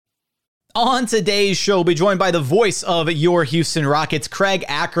On today's show, we'll be joined by the voice of your Houston Rockets, Craig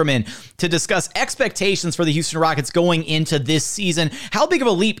Ackerman, to discuss expectations for the Houston Rockets going into this season. How big of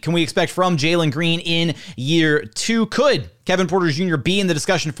a leap can we expect from Jalen Green in year two? Could Kevin Porter Jr. be in the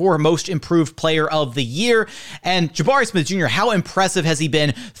discussion for Most Improved Player of the Year? And Jabari Smith Jr., how impressive has he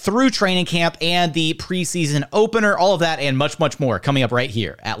been through training camp and the preseason opener? All of that and much, much more coming up right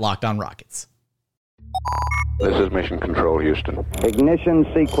here at Locked On Rockets. This is Mission Control, Houston. Ignition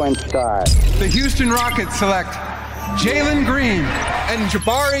sequence start. The Houston Rockets select Jalen Green and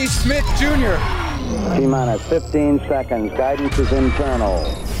Jabari Smith Jr. T-minus 15 seconds. Guidance is internal.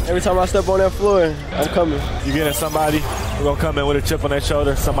 Every time I step on that floor, I'm coming. You're getting somebody who's going to come in with a chip on their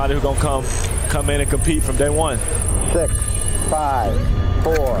shoulder, somebody who's going to come in and compete from day one. 6, 5,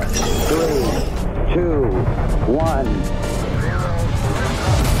 4, 3, 2, 1.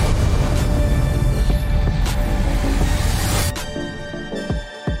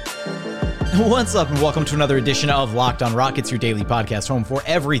 What's up, and welcome to another edition of Locked On Rockets, your daily podcast home for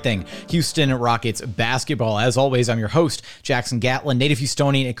everything Houston Rockets basketball. As always, I'm your host, Jackson Gatlin, native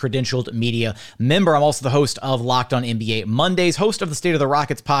Houstonian and credentialed media member. I'm also the host of Locked On NBA Mondays, host of the State of the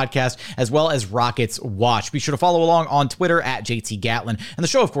Rockets podcast, as well as Rockets Watch. Be sure to follow along on Twitter at JT Gatlin, and the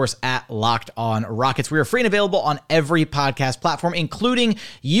show, of course, at Locked On Rockets. We are free and available on every podcast platform, including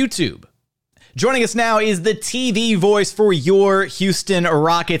YouTube. Joining us now is the TV voice for your Houston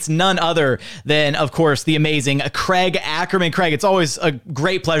Rockets, none other than, of course, the amazing Craig Ackerman. Craig, it's always a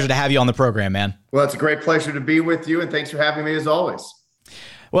great pleasure to have you on the program, man. Well, it's a great pleasure to be with you, and thanks for having me as always.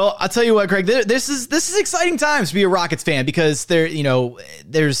 Well, I'll tell you what, Craig, this is exciting times to be a Rockets fan because there's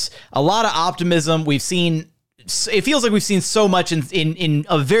a lot of optimism. It feels like we've seen so much in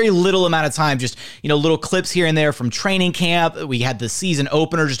a very little amount of time, just, little clips here and there from training camp. We had the season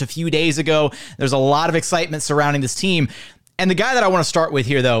opener just a few days ago. There's a lot of excitement surrounding this team. And the guy that I want to start with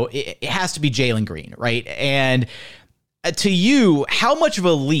here, though, it has to be Jalen Green, right? And to you, how much of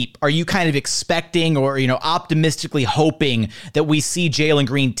a leap are you kind of expecting or, optimistically hoping that we see Jalen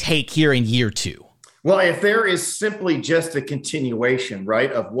Green take here in year two? Well, if there is simply just a continuation,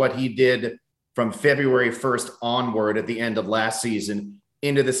 right, of what he did from February 1st onward at the end of last season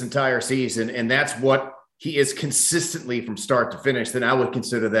into this entire season, and that's what he is consistently from start to finish, then I would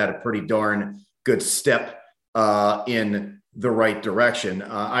consider that a pretty darn good step in the right direction.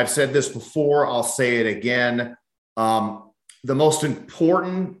 I've said this before, I'll say it again. The most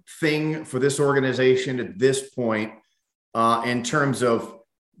important thing for this organization at this point, in terms of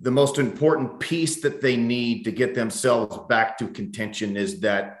the most important piece that they need to get themselves back to contention, is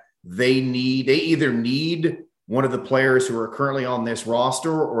that they either need one of the players who are currently on this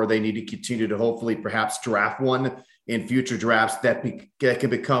roster, or they need to continue to hopefully perhaps draft one in future drafts that can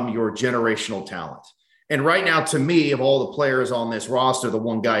become your generational talent. And right now, to me, of all the players on this roster, the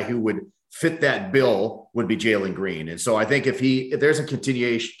one guy who would fit that bill would be Jalen Green. And so I think if there's a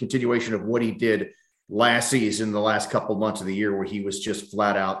continuation of what he did last season, the last couple months of the year, where he was just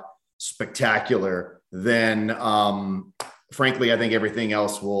flat out spectacular, then frankly, I think everything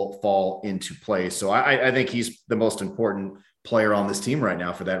else will fall into place. So I think he's the most important player on this team right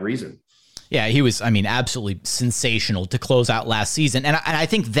now for that reason. Yeah, he was, absolutely sensational to close out last season. And I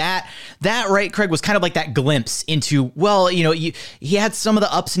think that right, Craig, was kind of like that glimpse into, he had some of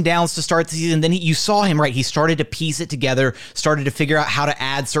the ups and downs to start the season. Then you saw him, right? He started to piece it together, started to figure out how to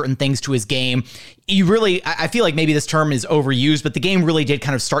add certain things to his game. I feel like maybe this term is overused, but the game really did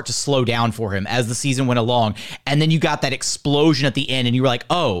kind of start to slow down for him as the season went along. And then you got that explosion at the end and you were like,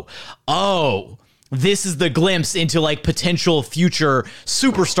 oh, this is the glimpse into like potential future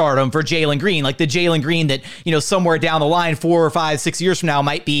superstardom for Jalen Green, like the Jalen Green that, somewhere down the line, 4 or 5, 6 years from now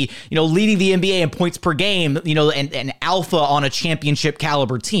might be, leading the NBA in points per game, and alpha on a championship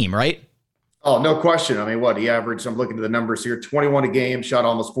caliber team, right? Oh, no question. He averaged, I'm looking at the numbers here, 21 a game, shot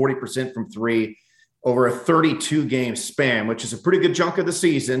almost 40% from three over a 32 game span, which is a pretty good chunk of the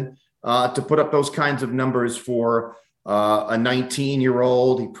season to put up those kinds of numbers for a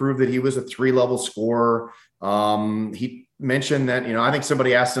 19-year-old. He proved that he was a 3-level scorer. He mentioned that, I think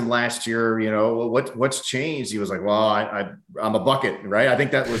somebody asked him last year, what's changed? He was like, well, I'm a bucket, right? I think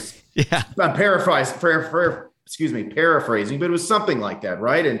that was, I'm paraphrasing, but it was something like that,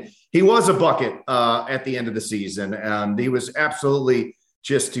 right? And he was a bucket at the end of the season. And he was absolutely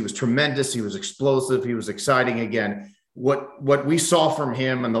he was tremendous. He was explosive. He was exciting again. What we saw from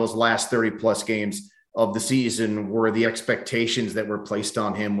him in those last 30 plus games of the season were the expectations that were placed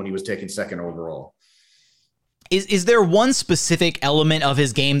on him when he was taken second overall. Is there one specific element of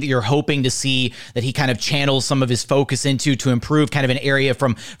his game that you're hoping to see that he kind of channels some of his focus into to improve, kind of an area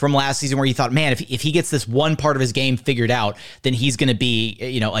from last season where you thought, man, if he gets this one part of his game figured out, then he's going to be,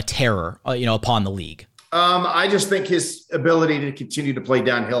 a terror, upon the league? I just think his ability to continue to play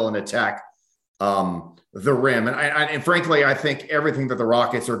downhill and attack the rim. And frankly, I think everything that the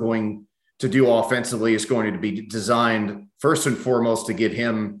Rockets are going to do offensively is going to be designed first and foremost to get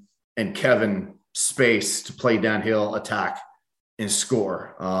him and Kevin space to play downhill, attack, and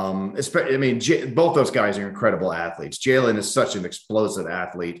score. Both those guys are incredible athletes. Jalen is such an explosive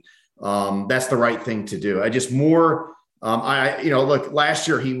athlete. That's the right thing to do. Look, last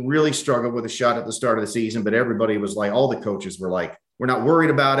year he really struggled with a shot at the start of the season, but everybody was like, all the coaches were like, we're not worried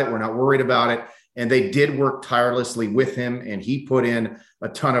about it. We're not worried about it. And they did work tirelessly with him, and he put in a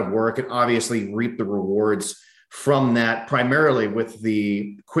ton of work and obviously reaped the rewards from that, primarily with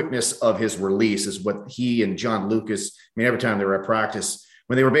the quickness of his release is what he and John Lucas, every time they were at practice,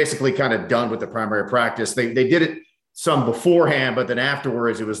 when they were basically kind of done with the primary practice, they did it some beforehand, but then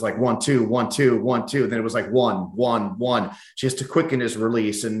afterwards it was like 1, 2, 1, 2, 1, 2. Then it was like 1, 1, 1, just to quicken his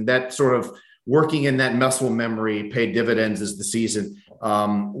release. And that sort of working in that muscle memory paid dividends as the season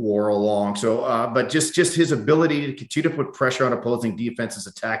wore along. So, but just his ability to continue to put pressure on opposing defenses,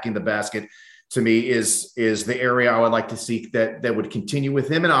 attacking the basket, to me is the area I would like to see that would continue with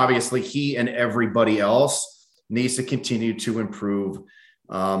him. And obviously he and everybody else needs to continue to improve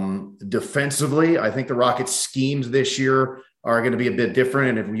defensively. I think the Rockets schemes this year are going to be a bit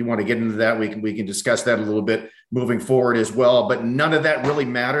different. And if you want to get into that, we can discuss that a little bit moving forward as well. But none of that really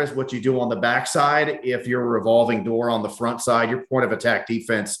matters what you do on the backside. If you're a revolving door on the front side, your point of attack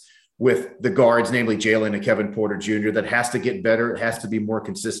defense with the guards, namely Jalen and Kevin Porter Jr., that has to get better. It has to be more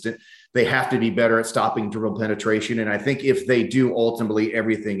consistent. They have to be better at stopping dribble penetration. And I think if they do, ultimately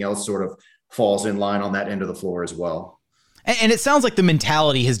everything else sort of falls in line on that end of the floor as well. And it sounds like the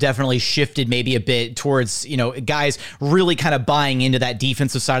mentality has definitely shifted maybe a bit towards, guys really kind of buying into that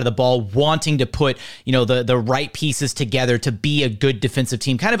defensive side of the ball, wanting to put, the right pieces together to be a good defensive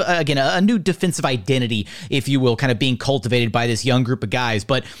team. Kind of, again, a new defensive identity, if you will, kind of being cultivated by this young group of guys.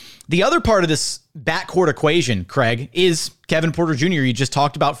 But the other part of this backcourt equation, Craig, is Kevin Porter Jr. You just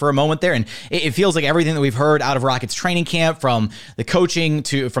talked about for a moment there. And it feels like everything that we've heard out of Rockets training camp, from the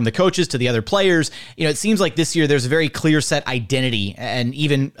coaches to the other players, it seems like this year there's a very clear set identity. And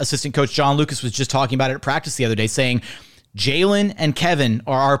even assistant coach John Lucas was just talking about it at practice the other day, saying Jalen and Kevin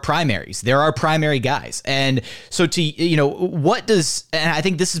are our primaries. They're our primary guys. And so and I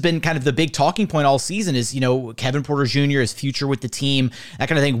think this has been kind of the big talking point all season is, Kevin Porter Jr., his future with the team, that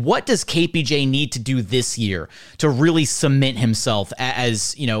kind of thing. What does KPJ need to do this year to really cement himself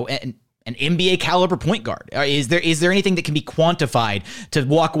as, an NBA caliber point guard? Is there anything that can be quantified to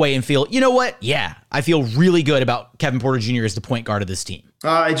walk away and feel, yeah, I feel really good about Kevin Porter Jr. as the point guard of this team?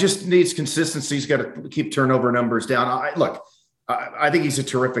 It just needs consistency. He's got to keep turnover numbers down. I think he's a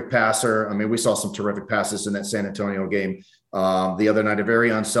terrific passer. We saw some terrific passes in that San Antonio game the other night, a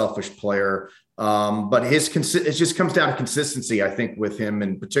very unselfish player. But it just comes down to consistency, I think, with him,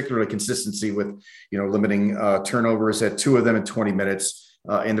 and particularly consistency with, limiting turnovers at 2 of them in 20 minutes.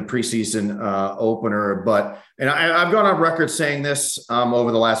 In the preseason opener. And I've gone on record saying this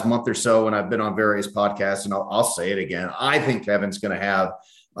over the last month or so, and I've been on various podcasts, and I'll say it again. I think Kevin's going to have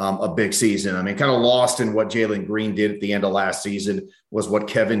a big season. Kind of lost in what Jalen Green did at the end of last season was what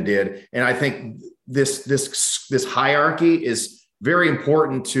Kevin did. And I think this hierarchy is very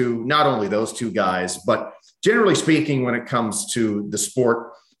important to not only those two guys, but generally speaking, when it comes to the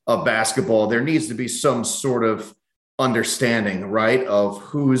sport of basketball, there needs to be some sort of understanding, right, of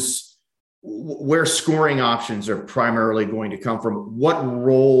where scoring options are primarily going to come from. What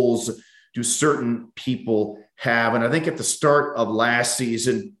roles do certain people have? And I think at the start of last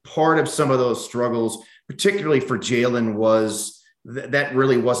season, part of some of those struggles, particularly for Jalen, was that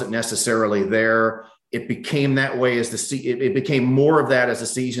really wasn't necessarily there. It became that way it became more of that as the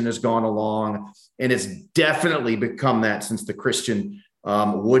season has gone along. And it's definitely become that since the Christian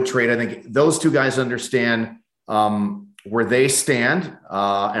Wood trade. I think those two guys understand where they stand,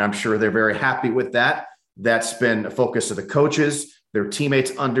 and I'm sure they're very happy with that. That's been a focus of the coaches. Their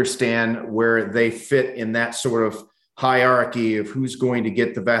teammates understand where they fit in that sort of hierarchy of who's going to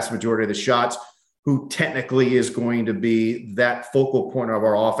get the vast majority of the shots, who technically is going to be that focal point of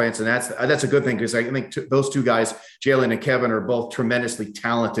our offense. And that's a good thing, because I think those two guys, Jalen and Kevin, are both tremendously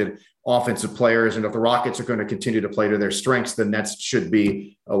talented offensive players. And if the Rockets are going to continue to play to their strengths, then that should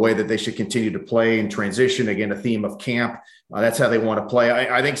be a way that they should continue to play in transition. Again, a theme of camp. That's how they want to play.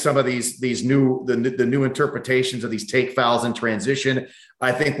 I think some of these new interpretations of these take fouls in transition,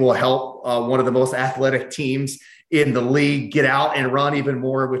 I think will help one of the most athletic teams in the league get out and run even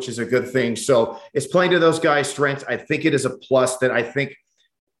more, which is a good thing. So it's playing to those guys' strengths. I think it is a plus that I think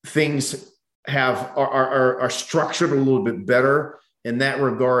things are structured a little bit better in that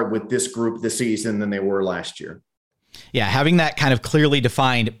regard with this group this season than they were last year. Yeah, having that kind of clearly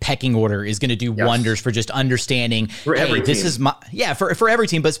defined pecking order is going to do wonders for just understanding, for every team. This is my, for every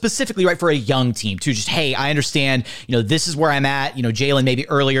team, but specifically right for a young team too. Just, hey, I understand, this is where I'm at. Jalen maybe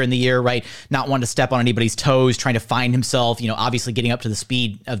earlier in the year, right? Not wanting to step on anybody's toes, trying to find himself, obviously getting up to the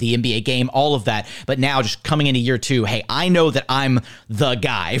speed of the NBA game, all of that. But now just coming into year two, hey, I know that I'm the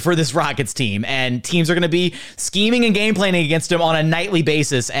guy for this Rockets team, and teams are going to be scheming and game planning against him on a nightly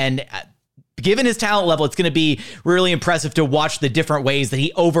basis. And given his talent level, it's going to be really impressive to watch the different ways that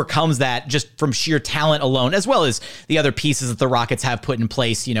he overcomes that just from sheer talent alone, as well as the other pieces that the Rockets have put in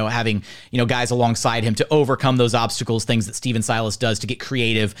place, having, guys alongside him to overcome those obstacles, things that Stephen Silas does to get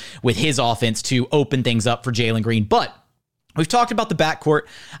creative with his offense to open things up for Jalen Green. But we've talked about the backcourt.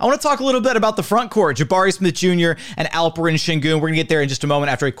 I want to talk a little bit about the front court, Jabari Smith Jr. and Alperen Sengun. We're going to get there in just a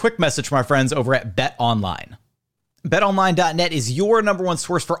moment after a quick message from our friends over at BetOnline. BetOnline.net is your number one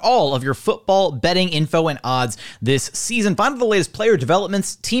source for all of your football betting info and odds this season. Find the latest player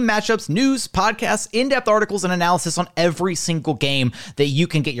developments, team matchups, news, podcasts, in-depth articles, and analysis on every single game that you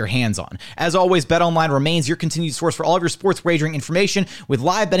can get your hands on. As always, BetOnline remains your continued source for all of your sports wagering information with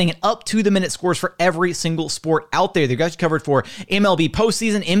live betting and up-to-the-minute scores for every single sport out there. They've got you covered for MLB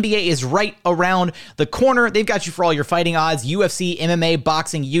postseason. NBA is right around the corner. They've got you for all your fighting odds, UFC, MMA,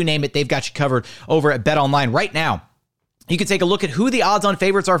 boxing, you name it. They've got you covered over at BetOnline right now. You can take a look at who the odds-on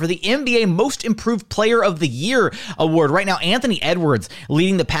favorites are for the NBA Most Improved Player of the Year award. Right now, Anthony Edwards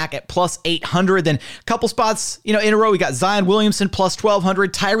leading the pack at plus 800. Then a couple spots, in a row, we got Zion Williamson plus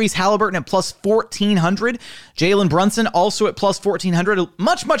 1,200, Tyrese Halliburton at plus 1,400, Jalen Brunson also at plus 1,400.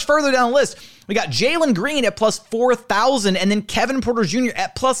 Much, much further down the list, we got Jalen Green at plus 4,000, and then Kevin Porter Jr.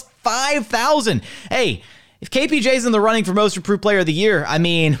 at plus 5,000. Hey, if KPJ's in the running for Most Improved Player of the Year,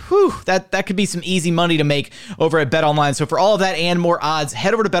 that could be some easy money to make over at BetOnline. So for all of that and more odds,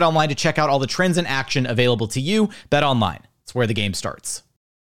 head over to BetOnline to check out all the trends and action available to you. BetOnline, it's where the game starts.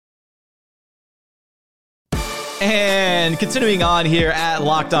 And continuing on here at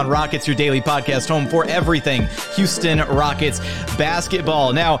Locked On Rockets, your daily podcast home for everything Houston Rockets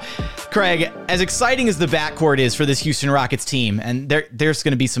basketball. Now, Craig, as exciting as the backcourt is for this Houston Rockets team, and there's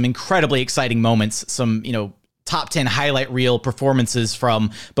going to be some incredibly exciting moments, some, top 10 highlight reel performances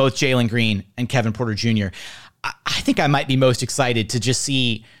from both Jalen Green and Kevin Porter Jr. I think I might be most excited to just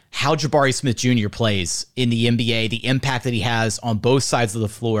see how Jabari Smith Jr. plays in the NBA, the impact that he has on both sides of the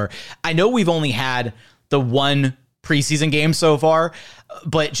floor. I know we've only had the one preseason game so far,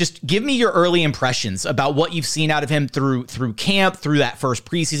 but just give me your early impressions about what you've seen out of him through camp, through that first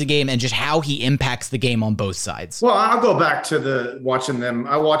preseason game, and just how he impacts the game on both sides. Well, I'll go back to watching them.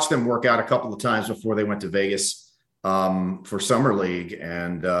 I watched them work out a couple of times before they went to Vegas for Summer League.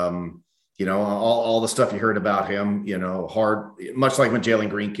 And, all the stuff you heard about him, hard, much like when Jalen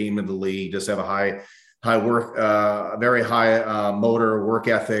Green came into the league, just have a high work, very high motor work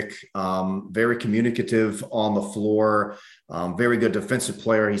ethic, very communicative on the floor, very good defensive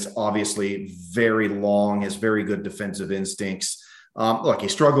player. He's obviously very long, has very good defensive instincts. Look, he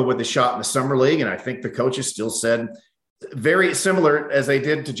struggled with the shot in the Summer League, and I think the coaches still said very similar as they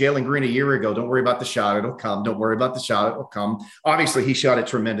did to Jalen Green a year ago. Don't worry about the shot. It'll come. Don't worry about the shot. It'll come. Obviously, he shot it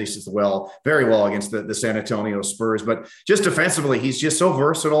tremendous as well, very well against the San Antonio Spurs. But just defensively, he's just so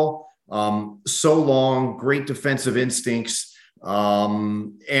versatile. So long, great defensive instincts.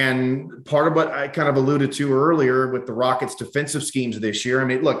 And part of what I kind of alluded to earlier with the Rockets' defensive schemes this year. I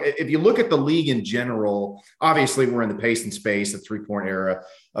mean, look, if you look at the league in general, obviously we're in the pace and space, the 3-point era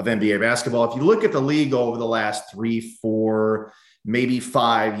of NBA basketball. If you look at the league over the last 3, 4, maybe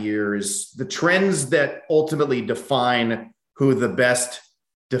 5 years, the trends that ultimately define who the best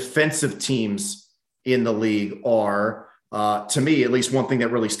defensive teams in the league are, to me, at least one thing that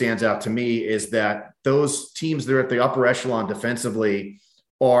really stands out to me is that those teams that are at the upper echelon defensively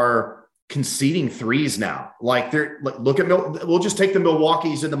are conceding threes now. Like we'll just take the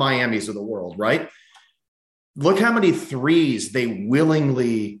Milwaukees and the Miamis of the world, right? Look how many threes they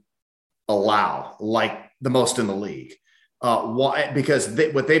willingly allow, like the most in the league. Why? Because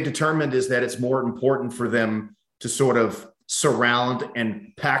what they've determined is that it's more important for them to sort of surround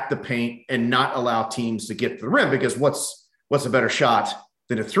and pack the paint and not allow teams to get to the rim, because what's a better shot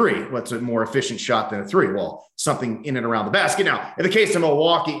than a three. What's a more efficient shot than a three? Well, something in and around the basket. Now, in the case of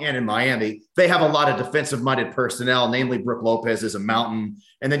Milwaukee and in Miami, they have a lot of defensive-minded personnel, namely Brook Lopez is a mountain.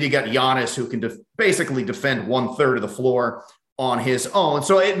 And then you got Giannis, who can basically defend 1/3 of the floor on his own.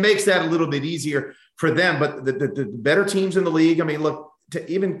 So it makes that a little bit easier for them. But the better teams in the league, I mean, look,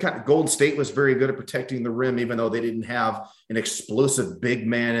 even kind of Golden State was very good at protecting the rim, even though they didn't have an explosive big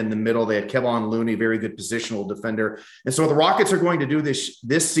man in the middle. They had Kevon Looney, very good positional defender. And so the Rockets are going to do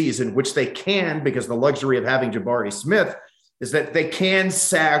this season, which they can, because the luxury of having Jabari Smith is that they can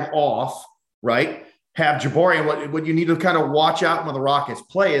sag off, right? Have Jabari. And what you need to kind of watch out when the Rockets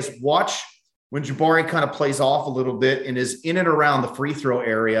play is watch when Jabari kind of plays off a little bit and is in and around the free throw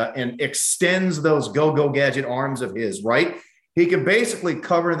area and extends those go-go gadget arms of his, right? He can basically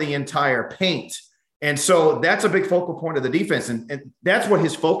cover the entire paint. And so that's a big focal point of the defense. And that's what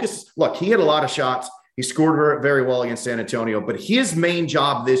his focus. Look, he had a lot of shots. He scored very well against San Antonio. But his main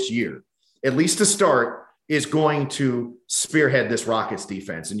job this year, at least to start, is going to spearhead this Rockets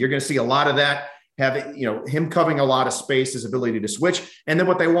defense. And you're going to see a lot of that. Him covering a lot of space, his ability to switch. And then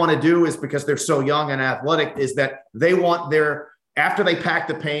what they want to do is, because they're so young and athletic, is that they want after they pack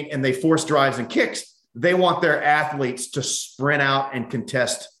the paint and they force drives and kicks, they want their athletes to sprint out and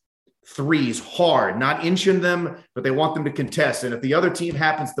contest threes hard, not inching them, but they want them to contest. And if the other team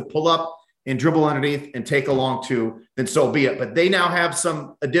happens to pull up and dribble underneath and take a long two, then so be it. But they now have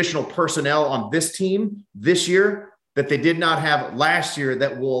some additional personnel on this team this year that they did not have last year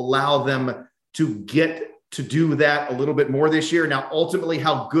that will allow them to get to do that a little bit more this year. Now, ultimately,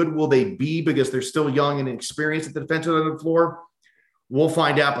 how good will they be, because they're still young and inexperienced at the defensive end of the floor? We'll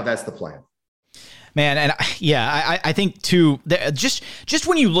find out, but that's the plan. Man, and I think too, just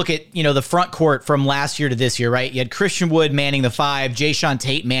when you look at, the front court from last year to this year, right? You had Christian Wood manning the 5, Jae'Sean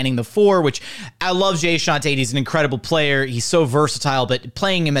Tate manning the 4, which I love Jae'Sean Tate. He's an incredible player. He's so versatile, but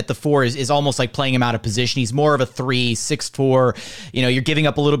playing him at the 4 is almost like playing him out of position. He's more of a 3, 6'4". You're giving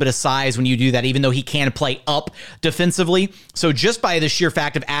up a little bit of size when you do that, even though he can play up defensively. So just by the sheer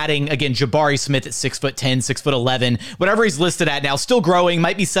fact of adding, again, Jabari Smith at 6'10", 6'11", whatever he's listed at now, still growing,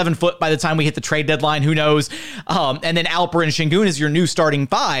 might be 7 foot by the time we hit the trade deadline. Who knows? And then Alperen Sengun is your new starting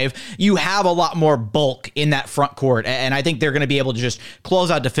 5. You have a lot more bulk in that front court. And I think they're going to be able to just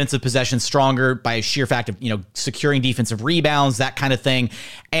close out defensive possessions stronger by sheer fact of, securing defensive rebounds, that kind of thing.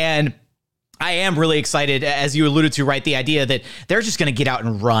 And I am really excited, as you alluded to, right? The idea that they're just going to get out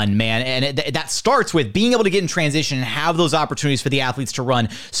and run, man. And that starts with being able to get in transition and have those opportunities for the athletes to run.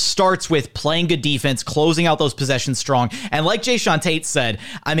 Starts with playing good defense, closing out those possessions strong. And like Jae'Sean Tate said,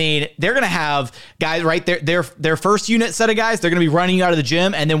 I mean, they're going to have guys, right? Their first unit set of guys, they're going to be running you out of the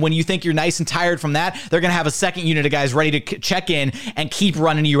gym. And then when you think you're nice and tired from that, they're going to have a second unit of guys ready to check in and keep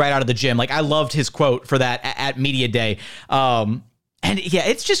running you right out of the gym. Like, I loved his quote for that at Media Day. And yeah,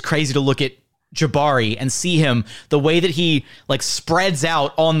 it's just crazy to look at Jabari and see him, the way that he spreads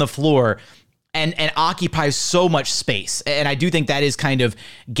out on the floor and occupies so much space. And I do think that is kind of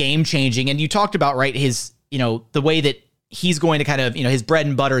game changing. And you talked about, right, his, the way that he's going to kind of, his bread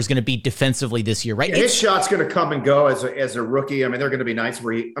and butter is going to be defensively this year, right? Yeah, his shot's going to come and go as a rookie. I mean, there are going to be nights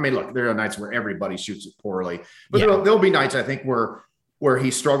where there are nights where everybody shoots it poorly, but there'll be nights, I think, where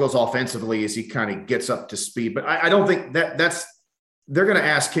he struggles offensively as he kind of gets up to speed. But I don't think that's, they're going to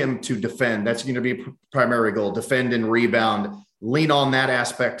ask him to defend. That's going to be a primary goal, defend and rebound, lean on that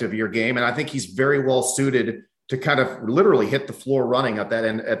aspect of your game. And I think he's very well suited to kind of literally hit the floor running at that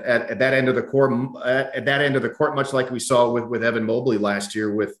end, at that end of the court, much like we saw with Evan Mobley last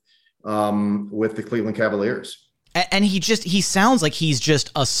year with the Cleveland Cavaliers. And he sounds like he's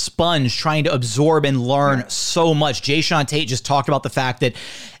just a sponge trying to absorb and learn so much. Jae'Sean Tate just talked about the fact that,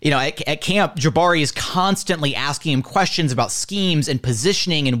 at camp, Jabari is constantly asking him questions about schemes and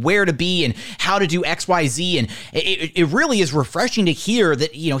positioning and where to be and how to do X, Y, Z. And it really is refreshing to hear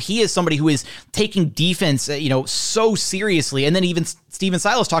that, he is somebody who is taking defense, so seriously. And then even Stephen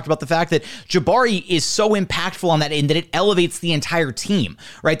Silas talked about the fact that Jabari is so impactful on that end that it elevates the entire team,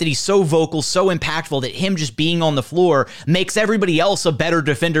 right? That he's so vocal, so impactful that him just being on the floor makes everybody else a better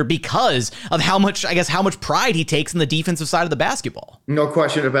defender because of how much pride he takes in the defensive side of the basketball. No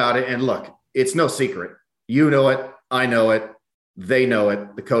question about it. And look, it's no secret. You know it. I know it. They know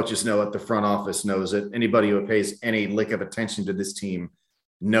it. The coaches know it. The front office knows it. Anybody who pays any lick of attention to this team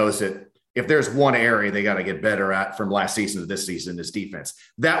knows it. If there's one area they got to get better at from last season to this season, is defense.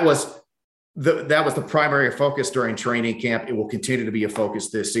 That was the primary focus during training camp. It will continue to be a focus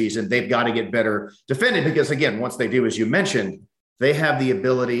this season. They've got to get better defending because, again, once they do, as you mentioned, they have the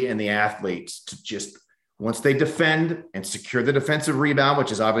ability and the athletes to just, once they defend and secure the defensive rebound,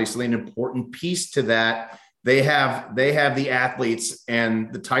 which is obviously an important piece to that, they have the athletes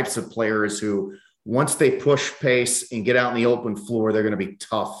and the types of players who, once they push pace and get out in the open floor, they're going to be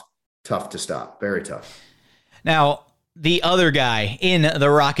tough to stop. Very tough. Now, the other guy in the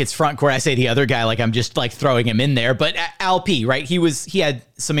Rockets front court, I say the other guy like I'm just like throwing him in there, but Alp, right? He had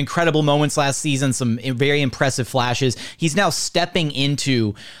some incredible moments last season, some very impressive flashes. He's now stepping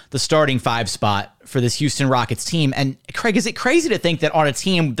into the starting 5 spot for this Houston Rockets team. And Craig, is it crazy to think that on a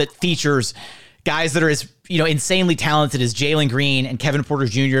team that features guys that are as insanely talented as Jalen Green and Kevin Porter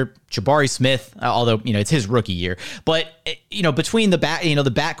Jr., Jabari Smith, although it's his rookie year, but between the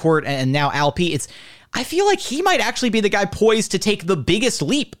backcourt and now Alp, I feel like he might actually be the guy poised to take the biggest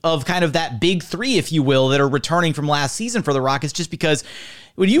leap of kind of that big 3, if you will, that are returning from last season for the Rockets, just because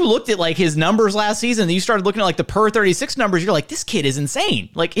when you looked at like his numbers last season, you started looking at like the per 36 numbers, you're like, this kid is insane.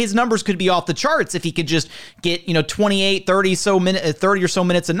 Like his numbers could be off the charts if he could just get, 28, 30 or so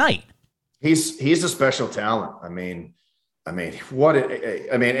minutes a night. He's a special talent. And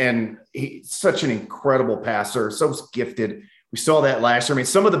he's such an incredible passer, so gifted. We saw that last year.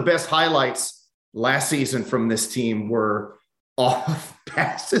 Some of the best highlights last season from this team were off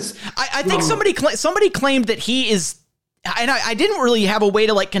passes. I think somebody claimed that he is, and I didn't really have a way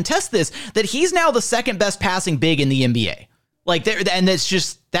to like contest this, that he's now the second best passing big in the NBA. Like there, and it's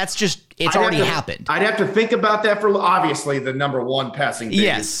already happened. I'd have to think about that for obviously the number 1 passing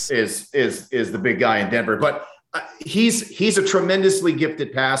big is the big guy in Denver, but he's a tremendously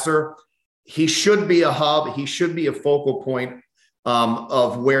gifted passer. He should be a hub. He should be a focal point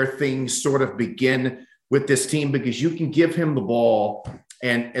of where things sort of begin with this team, because you can give him the ball,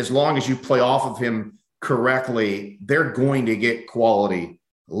 and as long as you play off of him correctly, they're going to get quality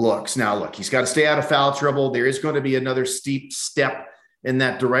looks. Now, look, he's got to stay out of foul trouble. There is going to be another steep step in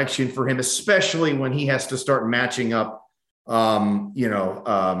that direction for him, especially when he has to start matching up, with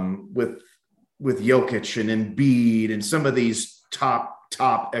Jokic and Embiid and some of these top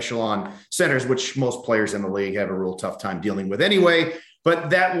echelon centers, which most players in the league have a real tough time dealing with anyway.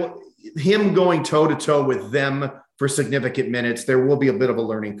 But him going toe to toe with them for significant minutes, there will be a bit of a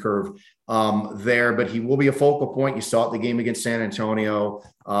learning curve there, but he will be a focal point. You saw it the game against San Antonio.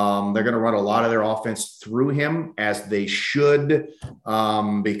 They're going to run a lot of their offense through him, as they should,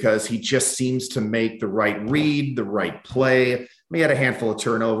 because he just seems to make the right read, the right play. He had a handful of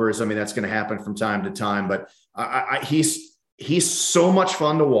turnovers. That's going to happen from time to time, but he's so much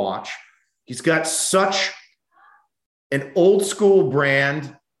fun to watch. He's got such an old school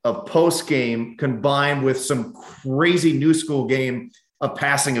brand of post game combined with some crazy new school game of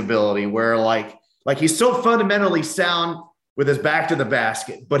passing ability, where like he's so fundamentally sound with his back to the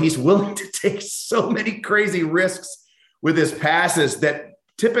basket, but he's willing to take so many crazy risks with his passes that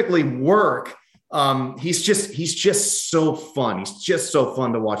typically work. He's just so fun. He's just so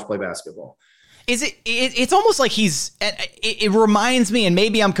fun to watch play basketball. It's almost like it reminds me, and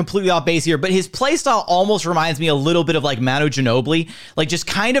maybe I'm completely off base here, but his play style almost reminds me a little bit of like Manu Ginobili, like just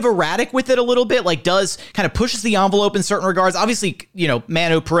kind of erratic with it a little bit, like pushes the envelope in certain regards. Obviously,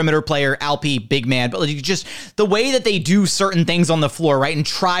 Manu perimeter player, Alp big man, but like just the way that they do certain things on the floor, right? And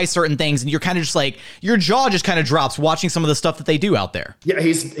try certain things. And you're kind of just like, your jaw just kind of drops watching some of the stuff that they do out there. Yeah.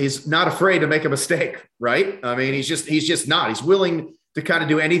 He's not afraid to make a mistake, right? He's just not. He's willing to kind of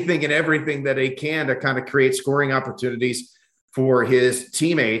do anything and everything that he can to kind of create scoring opportunities for his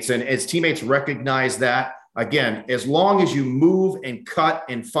teammates. And his teammates recognize that. Again, as long as you move and cut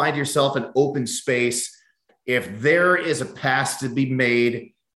and find yourself an open space, if there is a pass to be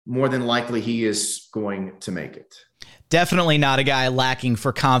made, more than likely he is going to make it. Definitely not a guy lacking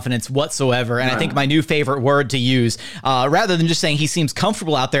for confidence whatsoever. And I think my new favorite word to use, rather than just saying he seems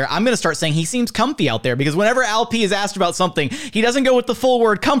comfortable out there, I'm going to start saying he seems comfy out there, because whenever Alp is asked about something, he doesn't go with the full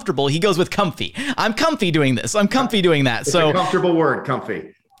word comfortable. He goes with comfy. I'm comfy doing this. I'm comfy doing that. It's a comfortable word,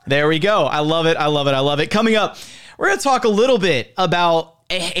 comfy. There we go. I love it. I love it. I love it. Coming up, we're going to talk a little bit about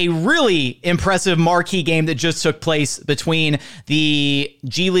a really impressive marquee game that just took place between the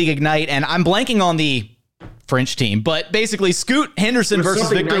G League Ignite, and I'm blanking on the French team, but basically Scoot Henderson versus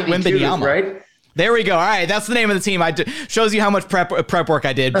Victor Wembanyama. Right? There we go. All right, that's the name of the team. Shows you how much prep work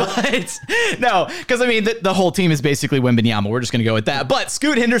I did. But no, because the whole team is basically Wembanyama. We're just going to go with that. But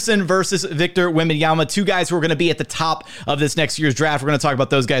Scoot Henderson versus Victor Wembanyama, 2 guys who are going to be at the top of this next year's draft. We're going to talk about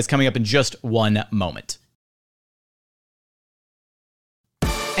those guys coming up in just one moment.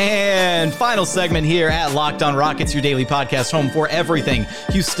 And final segment here at Locked On Rockets, your daily podcast home for everything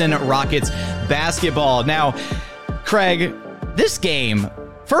Houston Rockets basketball. Now, Craig, this game,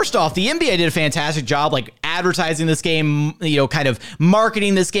 first off, the NBA did a fantastic job, like advertising this game, kind of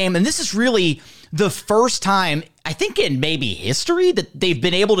marketing this game. And this is really the first time, I think in maybe history, that they've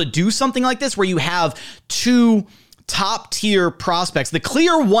been able to do something like this where you have two top tier prospects, the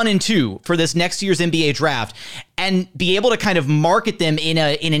clear 1 and 2 for this next year's NBA draft, and be able to kind of market them in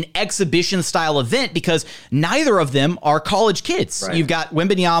an exhibition style event, because neither of them are college kids. Right. You've got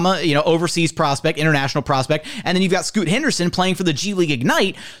Wembanyama, overseas prospect, international prospect, and then you've got Scoot Henderson playing for the G League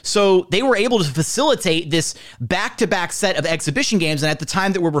Ignite. So they were able to facilitate this back-to-back set of exhibition games. And at the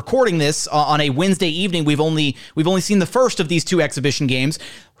time that we're recording this on a Wednesday evening, we've only seen the first of these 2 exhibition games.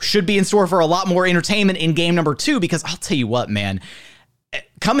 Should be in store for a lot more entertainment in game number 2, because I'll tell you what, man,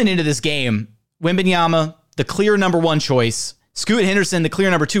 coming into this game, Wembanyama, the clear number 1 choice, Scoot Henderson, the clear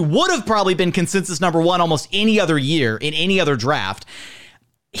number 2, would have probably been consensus number 1 almost any other year in any other draft.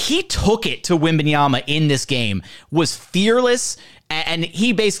 He took it to Wembanyama in this game, was fearless, and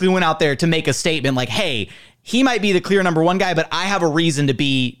he basically went out there to make a statement like, hey, he might be the clear number 1 guy, but I have a reason to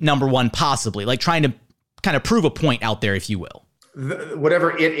be number 1 possibly, like trying to kind of prove a point out there, if you will.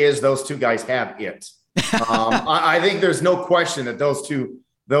 Whatever it is, those 2 guys have it. I think there's no question that those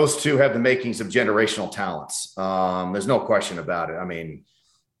two have the makings of generational talents. There's no question about it. I mean,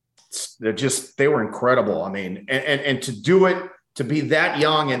 they were incredible. I mean, and to do it, to be that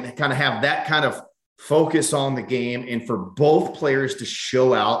young and kind of have that kind of focus on the game, and for both players to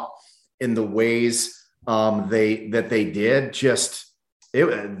show out in the ways they did,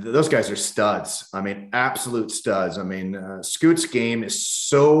 those guys are studs. I mean, absolute studs. I mean, Scoot's game is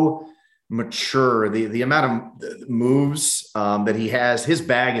so mature. The amount of moves that he has, his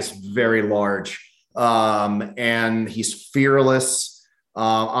bag is very large, and he's fearless.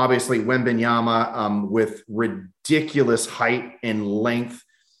 Obviously, Wembanyama with ridiculous height and length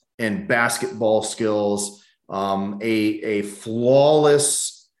and basketball skills, a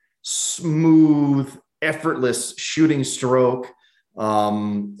flawless, smooth, effortless shooting stroke.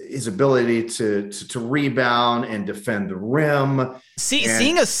 His ability to rebound and defend the rim.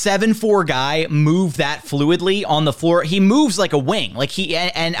 Seeing a 7'4" guy move that fluidly on the floor, he moves like a wing. Like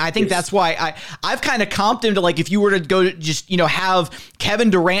and I think that's why I've kind of comped him to, like, if you were to go to just, have Kevin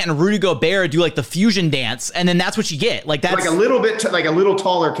Durant and Rudy Gobert do like the fusion dance, and then that's what you get. Like that's like a little bit like a little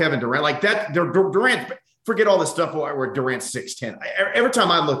taller Kevin Durant, like that. Durant. Forget all this stuff where Durant's 6'10". Every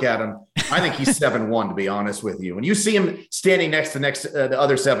time I look at him, I think he's 7'1", to be honest with you. When you see him standing next to the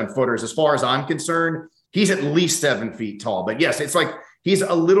other 7-footers, as far as I'm concerned, he's at least 7 feet tall. But yes, it's like he's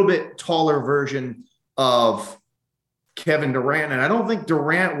a little bit taller version of Kevin Durant. And I don't think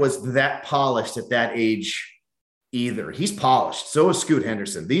Durant was that polished at that age either. He's polished. So is Scoot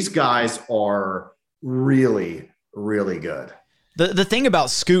Henderson. These guys are really, really good. The thing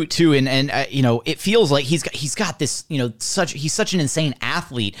about Scoot too, and it feels like he's got this, he's such an insane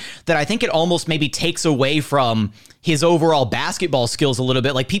athlete that I think it almost maybe takes away from his overall basketball skills a little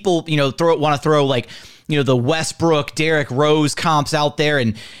bit. Like people, want to throw like, the Westbrook, Derrick Rose comps out there,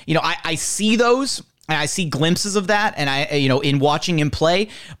 and I see those. And I see glimpses of that, and in watching him play,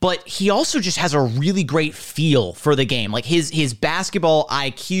 but he also just has a really great feel for the game. Like his basketball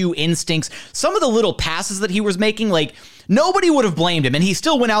IQ, instincts, some of the little passes that he was making, like nobody would have blamed him, and he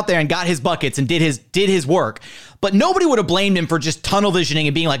still went out there and got his buckets and did his work. But nobody would have blamed him for just tunnel visioning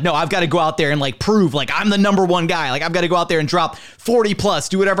and being like, no, I've got to go out there and like prove like I'm the number 1 guy. Like I've got to go out there and drop 40 plus,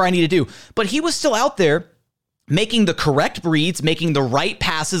 do whatever I need to do. But he was still out there making the correct reads, making the right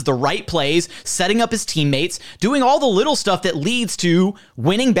passes, the right plays, setting up his teammates, doing all the little stuff that leads to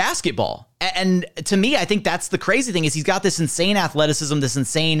winning basketball. And to me, I think that's the crazy thing, is he's got this insane athleticism, this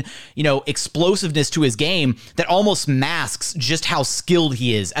insane, explosiveness to his game that almost masks just how skilled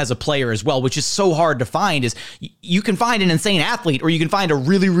he is as a player as well, which is so hard to find. Is you can find an insane athlete or you can find a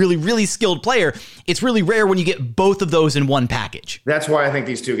really, really, really skilled player. It's really rare when you get both of those in one package. That's why I think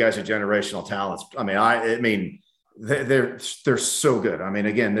these 2 guys are generational talents. I mean, they're so good. I mean,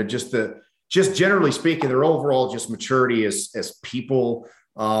 again, they're just generally speaking, their overall just maturity as people,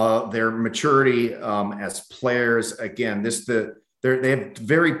 their maturity as players. Again, they have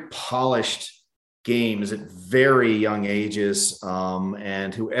very polished games at very young ages,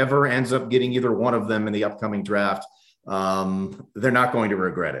 and whoever ends up getting either one of them in the upcoming draft, they're not going to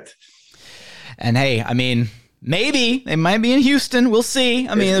regret it. And hey, I mean, maybe it might be in Houston. We'll see.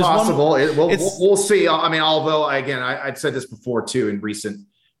 I mean, it's possible. We'll see. I mean, although again, I'd said this before too in recent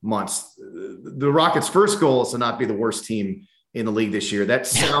months, the Rockets' first goal is to not be the worst team in the league this year. That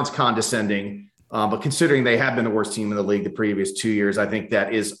sounds condescending, but considering they have been the worst team in the league the previous 2 years, I think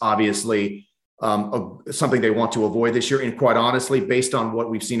that is obviously something they want to avoid this year. And quite honestly, based on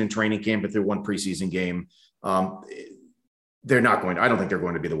what we've seen in training camp and through one preseason game, they're not going to, I don't think they're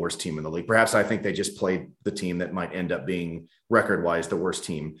going to be the worst team in the league. Perhaps I think they just played the team that might end up being record-wise the worst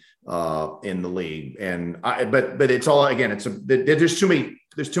team in the league. But it's all, again, there's too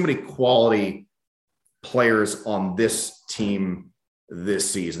many quality players on this team this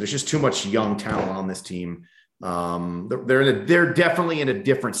season. There's just too much young talent on this team. They're definitely in a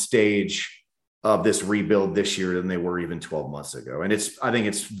different stage of this rebuild this year than they were even 12 months ago. And I think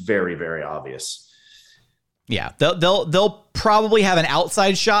it's very, very obvious. Yeah, they'll probably have an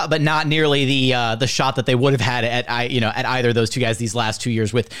outside shot, but not nearly the shot that they would have had at either of those two guys these last 2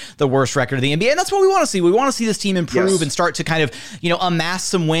 years with the worst record of the NBA. And that's what we want to see. We want to see this team improve and start to kind of, amass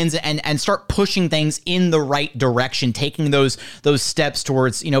some wins and start pushing things in the right direction, taking those steps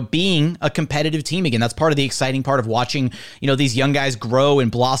towards, being a competitive team again. That's part of the exciting part of watching, these young guys grow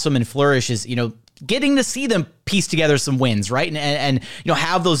and blossom and flourish is, getting to see them piece together some wins, right? And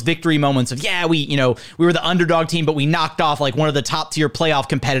have those victory moments of, we were the underdog team, but we knocked off like one of the top tier playoff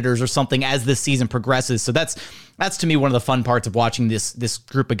competitors or something as this season progresses. So that's to me one of the fun parts of watching this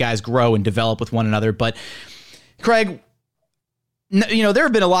group of guys grow and develop with one another. But Craig, there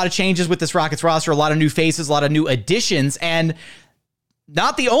have been a lot of changes with this Rockets roster, a lot of new faces, a lot of new additions, and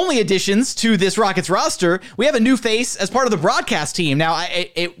not the only additions to this Rockets roster. We have a new face as part of the broadcast team. Now,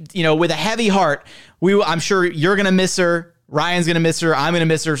 with a heavy heart, I'm sure you're going to miss her. Ryan's going to miss her. I'm going to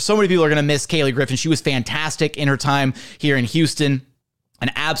miss her. So many people are going to miss Kaylee Griffin. She was fantastic in her time here in Houston.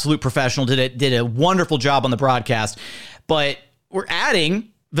 An absolute professional. Did a wonderful job on the broadcast. But we're adding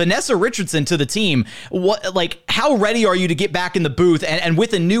Vanessa Richardson to the team. How ready are you to get back in the booth and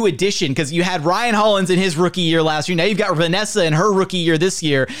with a new addition? Because you had Ryan Hollins in his rookie year last year. Now you've got Vanessa in her rookie year this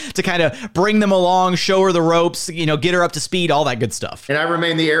year to kind of bring them along, show her the ropes, get her up to speed, all that good stuff. And I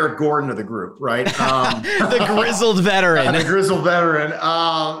remain the Eric Gordon of the group, right? The grizzled veteran. The grizzled veteran.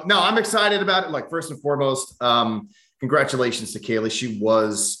 No, I'm excited about it. First and foremost, congratulations to Kaylee. She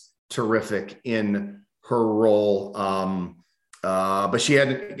was terrific in her role. But she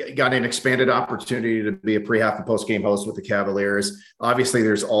had got an expanded opportunity to be a pre-half and post-game host with the Cavaliers. Obviously,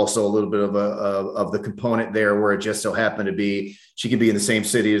 there's also a little bit of the component there where it just so happened to be she could be in the same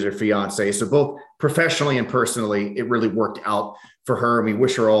city as her fiance. So both professionally and personally, it really worked out for her. And we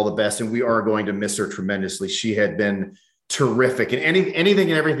wish her all the best. And we are going to miss her tremendously. She had been terrific. And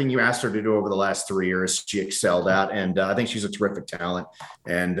anything and everything you asked her to do over the last 3 years, she excelled at. And I think she's a terrific talent.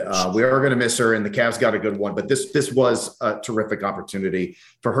 And we are going to miss her. And the Cavs got a good one. But this was a terrific opportunity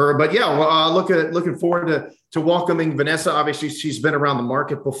for her. But looking forward to welcoming Vanessa. Obviously, she's been around the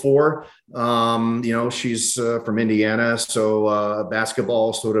market before. She's from Indiana. So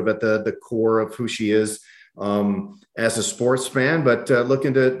basketball sort of at the core of who she is. As a sports fan, but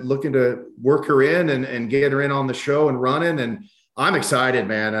looking to work her in and get her in on the show and running. And I'm excited,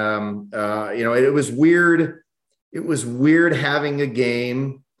 man. It was weird. It was weird having a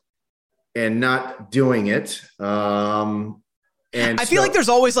game and not doing it. And I feel like there's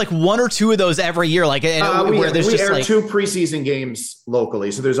always one or two of those every year. We air 2 preseason games locally.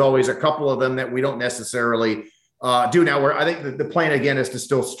 So there's always a couple of them that we don't necessarily do now, where I think the plan again is to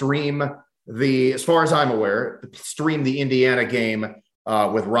still stream as far as I'm aware, stream the Indiana game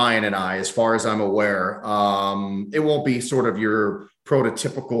with Ryan and I, as far as I'm aware. It won't be sort of your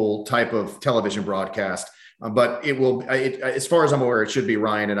prototypical type of television broadcast, but it will, as far as I'm aware, it should be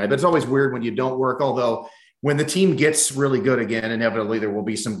Ryan and I. But it's always weird when you don't work, although when the team gets really good again, inevitably there will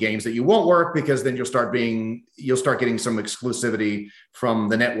be some games that you won't work because then you'll start getting some exclusivity from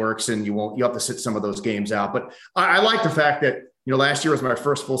the networks and you'll have to sit some of those games out. But I like the fact that, last year was my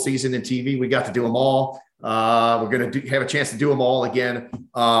first full season in TV. We got to do them all. We're going to have a chance to do them all again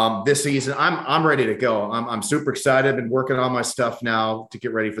this season. I'm ready to go. I'm super excited. I've been working on my stuff now to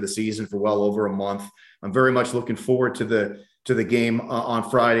get ready for the season for well over a month. I'm very much looking forward to the game on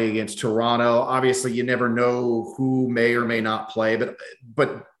Friday against Toronto. Obviously, you never know who may or may not play,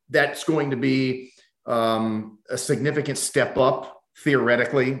 but that's going to be a significant step up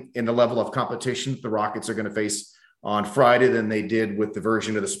theoretically in the level of competition the Rockets are going to face on Friday than they did with the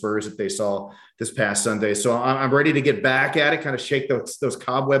version of the Spurs that they saw this past Sunday. So I'm ready to get back at it, kind of shake those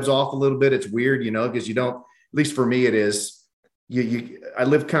cobwebs off a little bit. It's weird, because you don't, at least for me, it is, I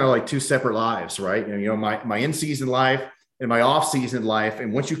live kind of like 2 separate lives, right? My in-season life and my off-season life.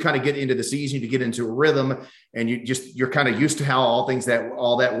 And once you kind of get into the season, you get into a rhythm and you're kind of used to how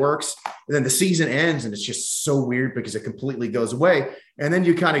all that works. And then the season ends and it's just so weird because it completely goes away. And then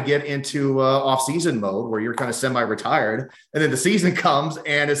you kind of get into off-season mode where you're kind of semi-retired. And then the season comes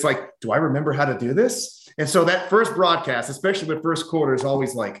and it's like, do I remember how to do this? And so that first broadcast, especially the first quarter, is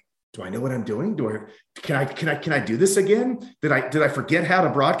always like, do I know what I'm doing? Can I do this again? Did I forget how to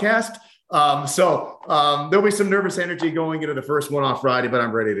broadcast? There'll be some nervous energy going into the first one on Friday, but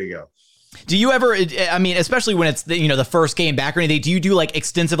I'm ready to go. Do you ever, I mean, especially when it's the first game back or anything, do you do like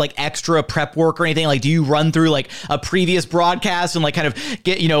extensive like extra prep work or anything? Like, do you run through like a previous broadcast and like kind of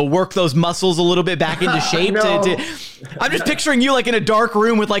get, work those muscles a little bit back into shape? No. I'm just picturing you like in a dark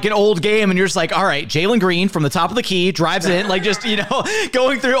room with like an old game and you're just like, all right, Jalen Green from the top of the key drives in, like just,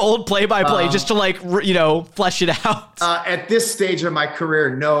 going through old play-by-play just to like, flesh it out. At this stage of my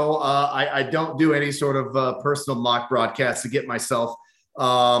career, no, I don't do any sort of personal mock broadcasts to get myself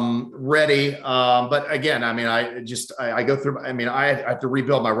ready. But again, I mean, I go through, I mean, I have to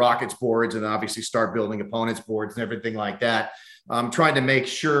rebuild my Rockets boards and obviously start building opponents boards and everything like that. I'm trying to make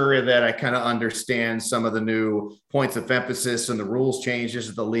sure that I kind of understand some of the new points of emphasis and the rules changes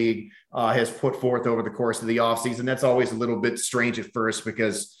that the league has put forth over the course of the offseason. That's always a little bit strange at first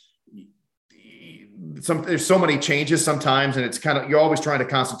because there's so many changes sometimes, and it's kind of, you're always trying to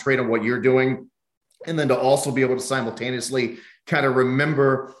concentrate on what you're doing. And then to also be able to simultaneously kind of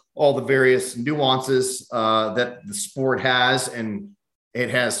remember all the various nuances that the sport has, and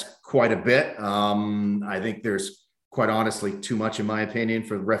it has quite a bit. I think there's quite honestly too much, in my opinion,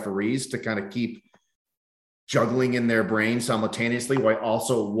 for the referees to kind of keep juggling in their brain simultaneously while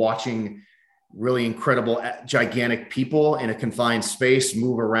also watching really incredible, gigantic people in a confined space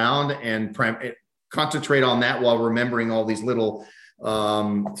move around and concentrate on that while remembering all these little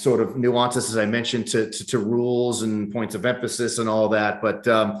sort of nuances, as I mentioned, to rules and points of emphasis and all that. But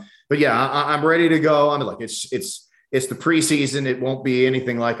yeah, I'm ready to go. I mean, look, it's the preseason. It won't be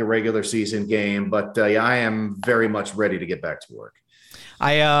anything like a regular season game, but yeah, I am very much ready to get back to work.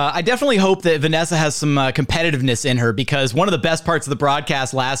 I definitely hope that Vanessa has some competitiveness in her, because one of the best parts of the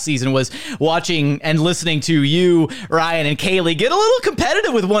broadcast last season was watching and listening to you, Ryan, and Kaylee get a little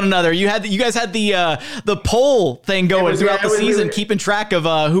competitive with one another. You guys had the poll thing going throughout the season, keeping track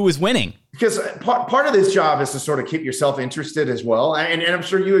of who was winning. Because part of this job is to sort of keep yourself interested as well. And I'm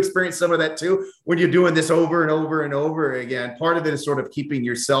sure you experience some of that too when you're doing this over and over and over again. Part of it is sort of keeping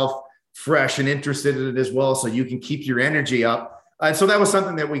yourself fresh and interested in it as well, so you can keep your energy up. And so that was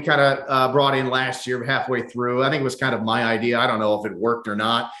something that we kind of brought in last year, halfway through. I think it was kind of my idea. I don't know if it worked or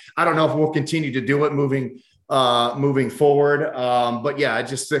not. I don't know if we'll continue to do it moving forward. But yeah,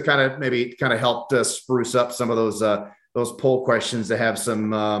 just to kind of helped spruce up some of those poll questions to have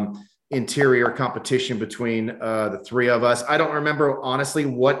some interior competition between the three of us. I don't remember honestly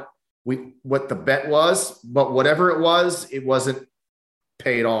what the bet was, but whatever it wasn't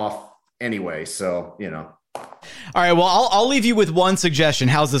paid off anyway. So, All right. Well, I'll leave you with one suggestion.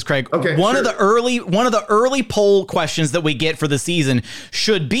 How's this, Craig? Okay. One of the early poll questions that we get for the season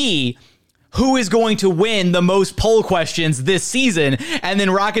should be, who is going to win the most poll questions this season? And then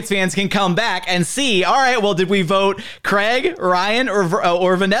Rockets fans can come back and see, all right, well, did we vote Craig, Ryan,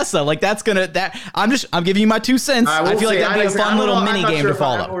 or Vanessa? Like I'm giving you my 2 cents. I feel like that'd be a fun little mini game to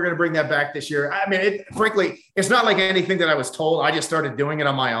follow. We're going to bring that back this year. I mean, frankly, it's not like anything that I was told. I just started doing it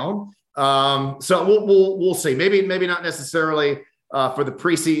on my own. So we'll see. Maybe not necessarily for the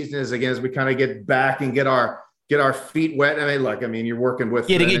preseason as we kind of get back and get our feet wet. I mean, you're working with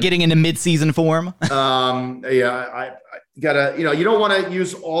getting into mid-season form. Yeah, I gotta, you don't want to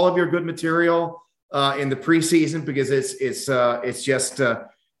use all of your good material in the preseason because it's just the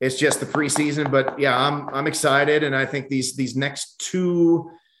preseason. But yeah, I'm excited, and I think these next 2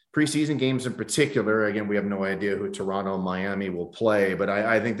 preseason games in particular, again, we have no idea who Toronto and Miami will play, but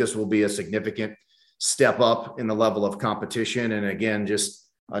I think this will be a significant step up in the level of competition, and again, just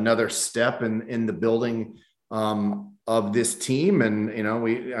another step in the building of this team. And, I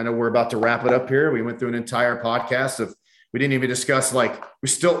know we're about to wrap it up here. We went through an entire podcast we didn't even discuss,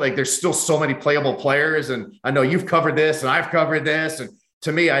 there's still so many playable players. And I know you've covered this and I've covered this. And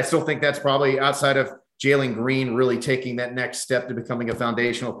to me, I still think that's probably outside of Jalen Green really taking that next step to becoming a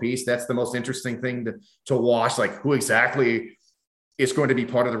foundational piece. That's the most interesting thing to watch, who exactly is going to be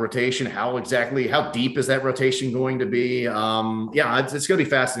part of the rotation. How deep is that rotation going to be? Yeah, it's going to be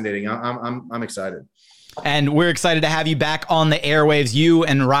fascinating. I'm excited. And we're excited to have you back on the airwaves. You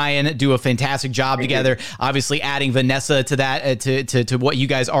and Ryan do a fantastic job together. Obviously, adding Vanessa to that, to what you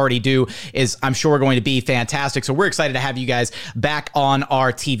guys already do is, I'm sure, going to be fantastic. So we're excited to have you guys back on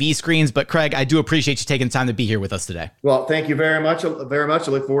our TV screens. But Craig, I do appreciate you taking the time to be here with us today. Well, thank you very much. I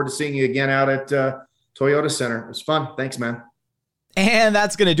look forward to seeing you again out at Toyota Center. It was fun. Thanks, man. And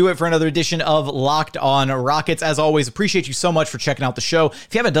that's going to do it for another edition of Locked On Rockets. As always, appreciate you so much for checking out the show. If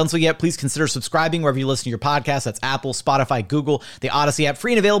you haven't done so yet, please consider subscribing wherever you listen to your podcast. That's Apple, Spotify, Google, the Odyssey app,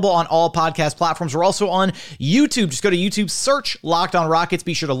 free and available on all podcast platforms. We're also on YouTube. Just go to YouTube, search Locked On Rockets.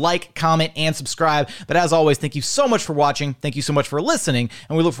 Be sure to like, comment, and subscribe. But as always, thank you so much for watching. Thank you so much for listening.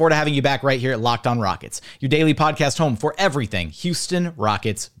 And we look forward to having you back right here at Locked On Rockets, your daily podcast home for everything Houston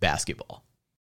Rockets basketball.